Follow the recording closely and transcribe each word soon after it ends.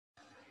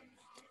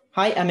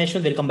Hi, I'm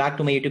Yaswanth. Welcome back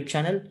to my YouTube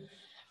channel.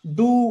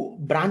 Do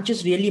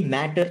branches really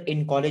matter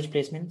in college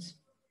placements?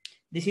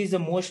 This is the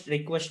most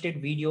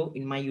requested video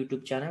in my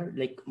YouTube channel.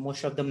 Like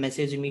most of them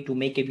messaging me to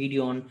make a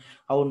video on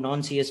how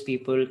non-CS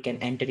people can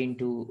enter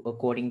into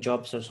coding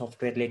jobs or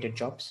software related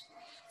jobs.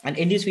 And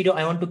in this video,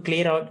 I want to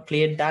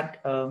clear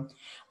that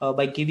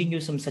by giving you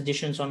some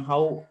suggestions on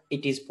how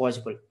it is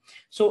possible.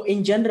 So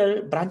in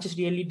general, branches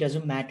really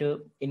doesn't matter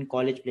in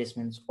college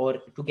placements or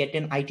to get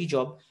an IT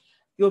job.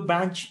 Your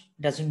branch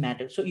doesn't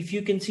matter. So if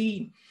you can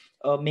see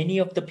many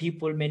of the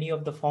people, many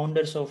of the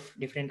founders of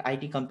different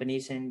IT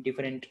companies and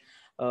different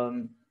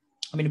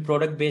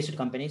product based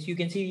companies, you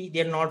can see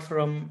they're not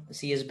from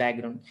CS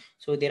background.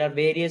 So there are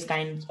various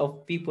kinds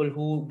of people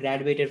who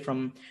graduated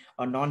from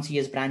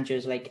non-CS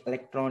branches like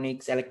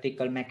electronics,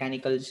 electrical,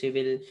 mechanical,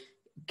 civil,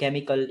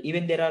 chemical.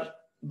 Even there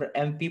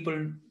are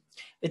people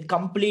with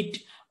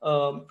complete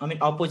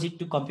opposite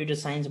to computer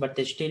science, but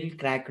they still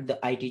crack the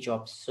IT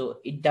jobs. So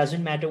it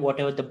doesn't matter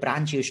whatever the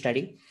branch you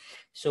study.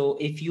 So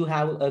if you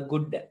have a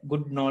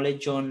good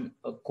knowledge on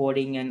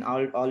coding and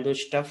all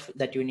those stuff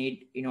that you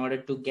need in order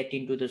to get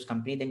into this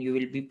company, then you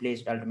will be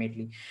placed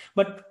ultimately.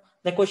 But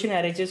the question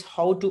arises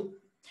how to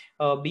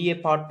be a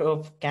part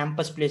of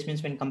campus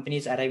placements when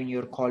companies arrive in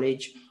your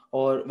college,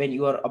 or when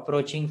you are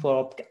approaching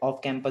for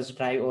off-campus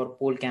drive or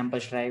pool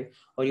campus drive,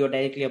 or you're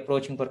directly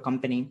approaching for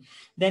company.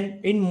 Then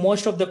in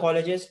most of the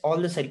colleges, all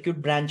the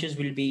circuit branches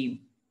will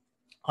be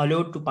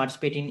allowed to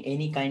participate in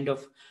any kind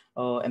of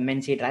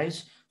MNC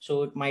drives.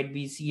 So it might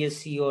be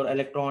CSC or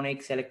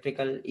electronics,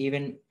 electrical,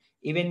 even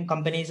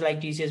companies like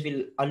TCS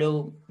will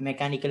allow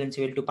mechanical and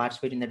civil to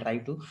participate in the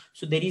drive too.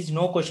 So there is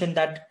no question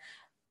that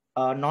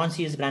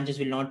non-CS branches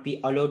will not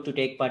be allowed to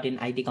take part in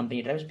IT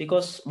company drives,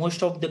 because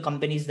most of the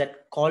companies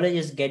that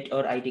colleges get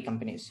are IT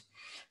companies.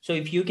 So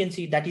if you can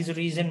see, that is the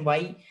reason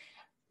why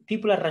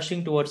people are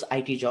rushing towards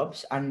IT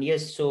jobs. And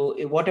yes, so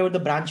whatever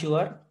the branch you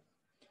are,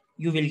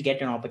 you will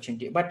get an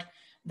opportunity. But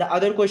the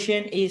other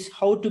question is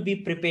how to be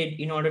prepared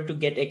in order to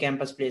get a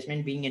campus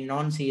placement being a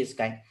non-CS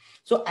guy.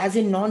 So as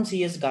a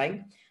non-CS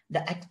guy,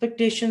 the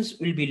expectations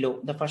will be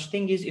low. The first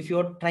thing is, if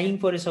you're trying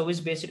for a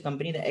service-based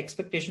company, the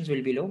expectations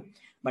will be low,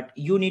 but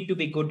you need to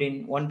be good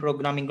in one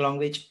programming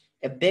language,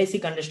 a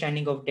basic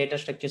understanding of data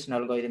structures and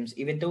algorithms.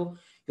 Even though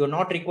you're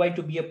not required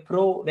to be a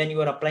pro when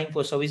you are applying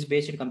for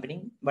service-based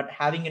company, but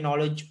having a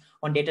knowledge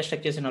on data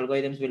structures and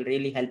algorithms will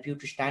really help you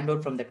to stand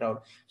out from the crowd.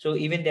 So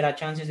even there are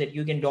chances that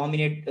you can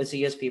dominate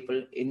CS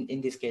people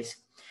in this case.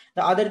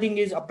 The other thing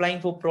is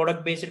applying for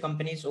product-based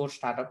companies or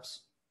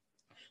startups.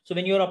 So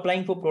when you're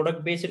applying for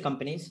product-based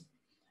companies,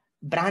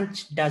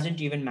 branch doesn't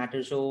even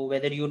matter. So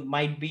whether you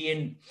might be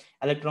an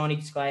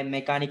electronics guy,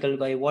 mechanical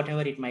guy,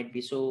 whatever it might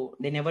be, so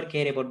they never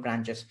care about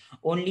branches.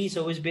 Only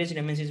service-based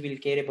MNCs will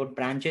care about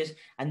branches,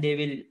 and they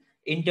will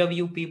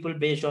interview people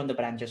based on the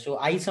branches. So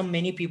I some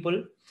many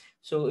people,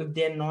 so if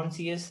they're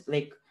non-CS,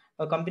 like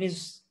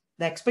companies,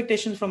 the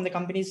expectations from the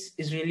companies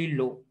is really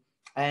low.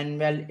 And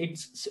well,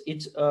 it's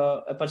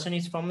a person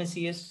is from a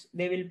CS,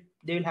 they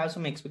will have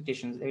some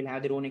expectations. They will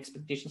have their own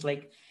expectations,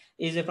 like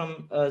is it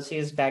from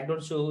CS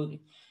background, so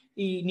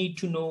you need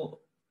to know,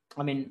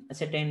 a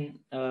certain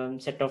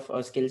set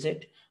of skill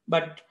set.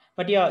 But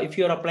yeah, if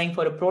you're applying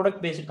for a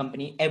product based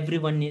company,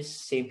 everyone is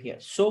same here.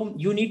 So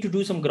you need to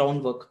do some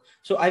groundwork.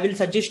 So I will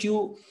suggest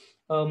you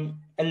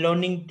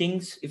learning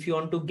things if you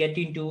want to get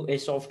into a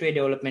software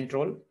development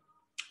role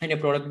in a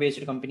product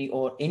based company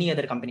or any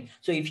other company.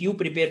 So if you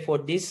prepare for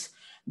this,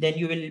 then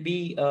you will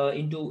be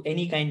into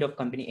any kind of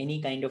company,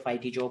 any kind of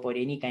IT job or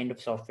any kind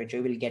of software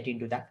job, you will get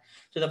into that.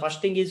 So the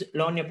first thing is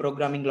learn a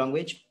programming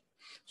language.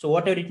 So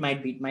whatever it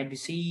might be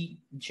C,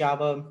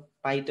 Java,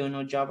 Python,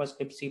 or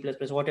JavaScript, C++,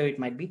 whatever it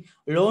might be,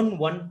 learn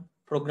one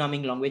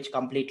programming language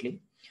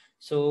completely.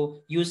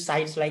 So use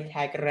sites like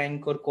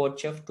HackerRank or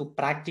CodeChef to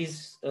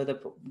practice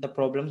the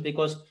problems,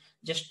 because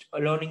just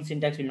learning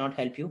syntax will not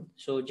help you.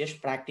 So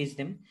just practice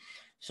them.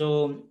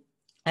 So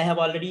I have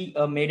already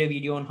made a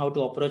video on how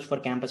to approach for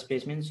campus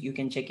placements. You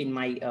can check in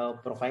my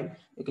profile.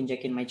 You can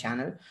check in my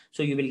channel.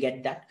 So you will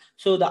get that.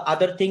 So the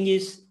other thing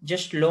is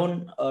just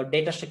learn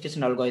data structures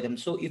and algorithms.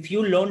 So if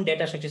you learn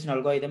data structures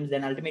and algorithms,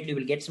 then ultimately you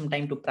will get some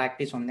time to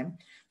practice on them.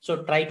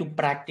 So try to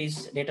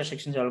practice data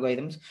structures and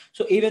algorithms.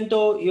 So even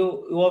though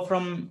you are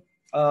from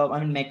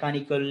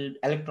mechanical,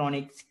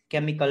 electronics,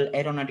 chemical,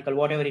 aeronautical,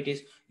 whatever it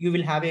is, you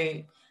will have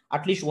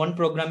at least one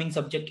programming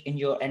subject in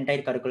your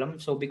entire curriculum.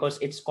 So because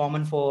it's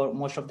common for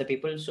most of the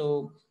people,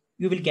 so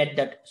you will get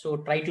that. So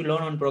try to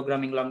learn on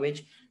programming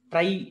language.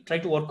 Try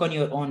to work on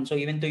your own. So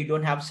even though you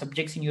don't have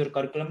subjects in your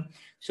curriculum,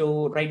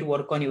 so try to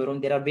work on your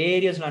own. There are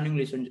various learning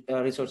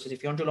resources.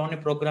 If you want to learn a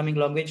programming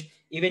language,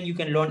 even you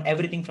can learn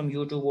everything from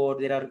YouTube, or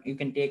you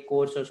can take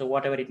courses or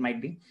whatever it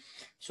might be.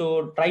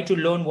 So try to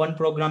learn one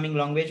programming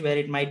language, where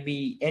it might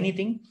be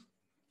anything,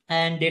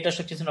 and data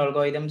structures and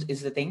algorithms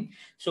is the thing.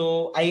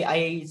 So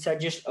I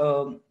suggest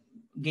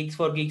Gigs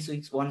for Geeks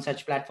is one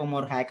such platform,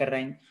 or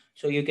HackerRank.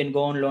 So you can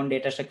go and learn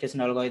data structures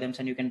and algorithms,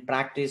 and you can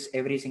practice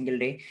every single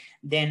day.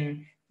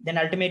 Then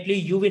ultimately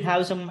you will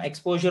have some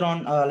exposure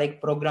on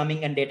like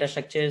programming and data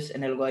structures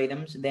and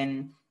algorithms.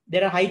 Then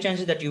there are high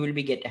chances that you will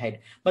be get ahead.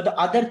 But the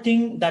other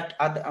thing that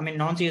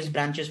non-CS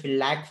branches will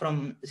lack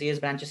from CS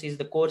branches is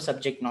the core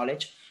subject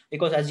knowledge,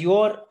 because as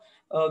you're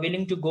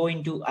willing to go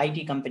into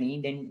IT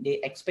company, then they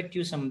expect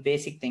you some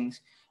basic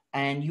things,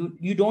 and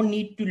you don't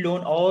need to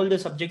learn all the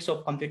subjects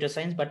of computer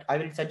science, but I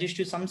will suggest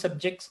you some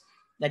subjects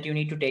that you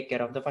need to take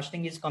care of. The first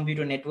thing is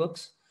computer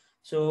networks.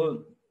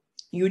 So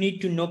you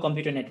need to know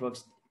computer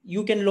networks.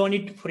 You can learn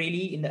it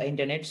freely in the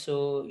internet.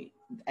 So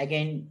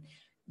again,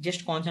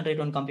 just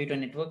concentrate on computer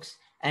networks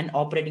and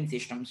operating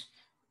systems.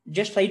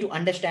 Just try to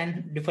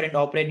understand different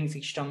operating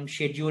systems,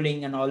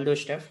 scheduling, and all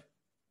those stuff.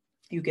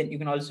 You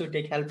can also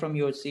take help from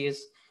your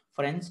CS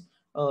friends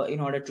in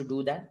order to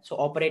do that. So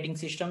operating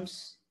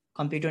systems,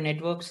 computer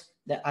networks.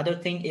 The other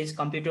thing is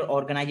computer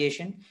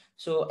organization.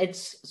 So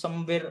it's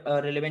somewhere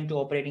relevant to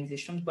operating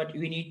systems, but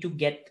we need to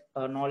get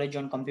knowledge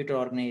on computer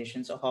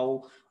organization. So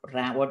how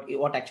RAM,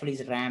 what actually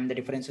is RAM, the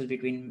differences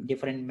between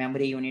different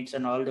memory units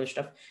and all those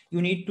stuff.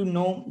 You need to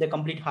know the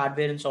complete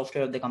hardware and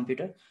software of the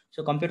computer.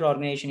 So computer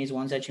organization is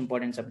one such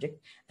important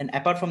subject. And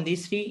apart from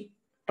these three,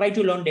 try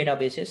to learn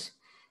databases.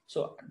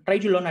 So try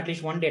to learn at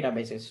least one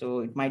database. So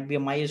it might be a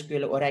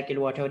MySQL,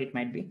 Oracle, whatever it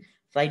might be.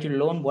 Try to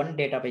learn one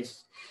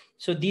database.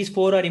 So these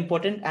four are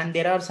important, and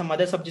there are some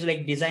other subjects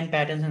like design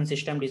patterns and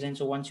system design.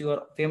 So once you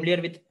are familiar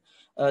with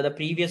the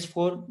previous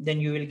four, then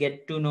you will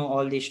get to know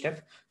all this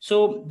stuff.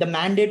 So the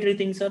mandatory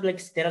things are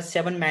like, there are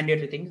 7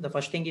 mandatory things. The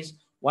first thing is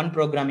one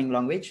programming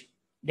language,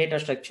 data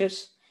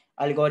structures,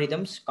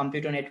 algorithms,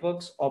 computer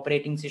networks,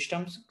 operating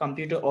systems,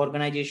 computer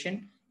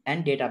organization,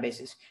 and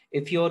databases.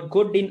 If you're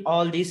good in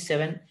all these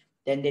 7,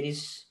 then there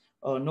is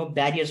no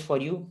barriers for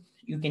you.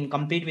 You can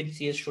compete with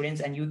CS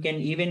students, and you can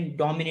even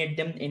dominate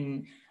them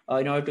in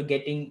order to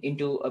getting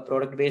into a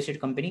product based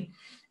company.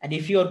 And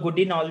if you are good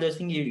in all those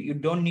things, you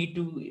don't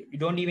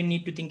even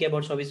need to think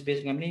about service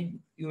based company.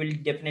 You will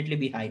definitely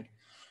be hired.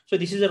 So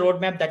this is a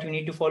roadmap that you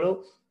need to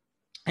follow.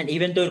 And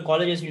even though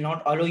colleges will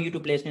not allow you to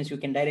placements, you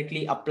can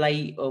directly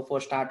apply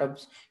for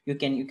startups. You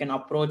can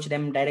approach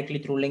them directly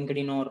through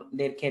LinkedIn or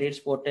their careers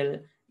portal.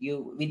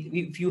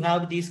 If you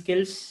have these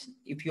skills,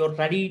 if you're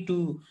ready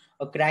to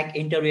crack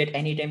interview at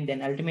any time,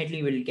 then ultimately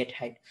you will get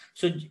hired.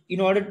 So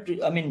in order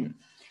to,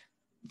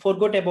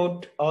 forget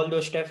about all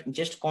those stuff,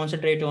 just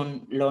concentrate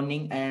on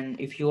learning. And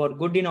if you are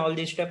good in all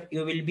this stuff,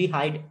 you will be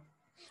hired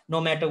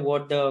no matter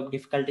what the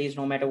difficulty is,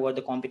 no matter what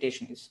the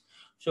competition is.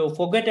 So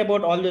forget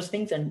about all those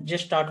things and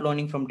just start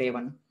learning from day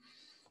one.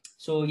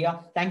 So yeah,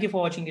 thank you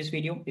for watching this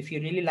video. If you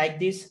really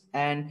like this,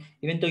 and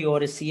even though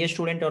you're a CS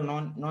student or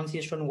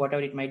non-CS student,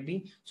 whatever it might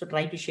be, so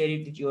try to share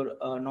it with your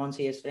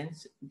non-CS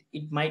friends.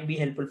 It might be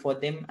helpful for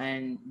them,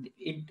 and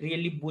it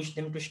really boosts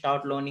them to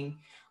start learning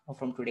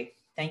from today.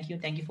 Thank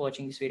you for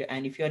watching this video.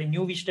 And if you are a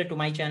new visitor to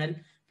my channel,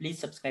 please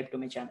subscribe to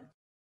my channel.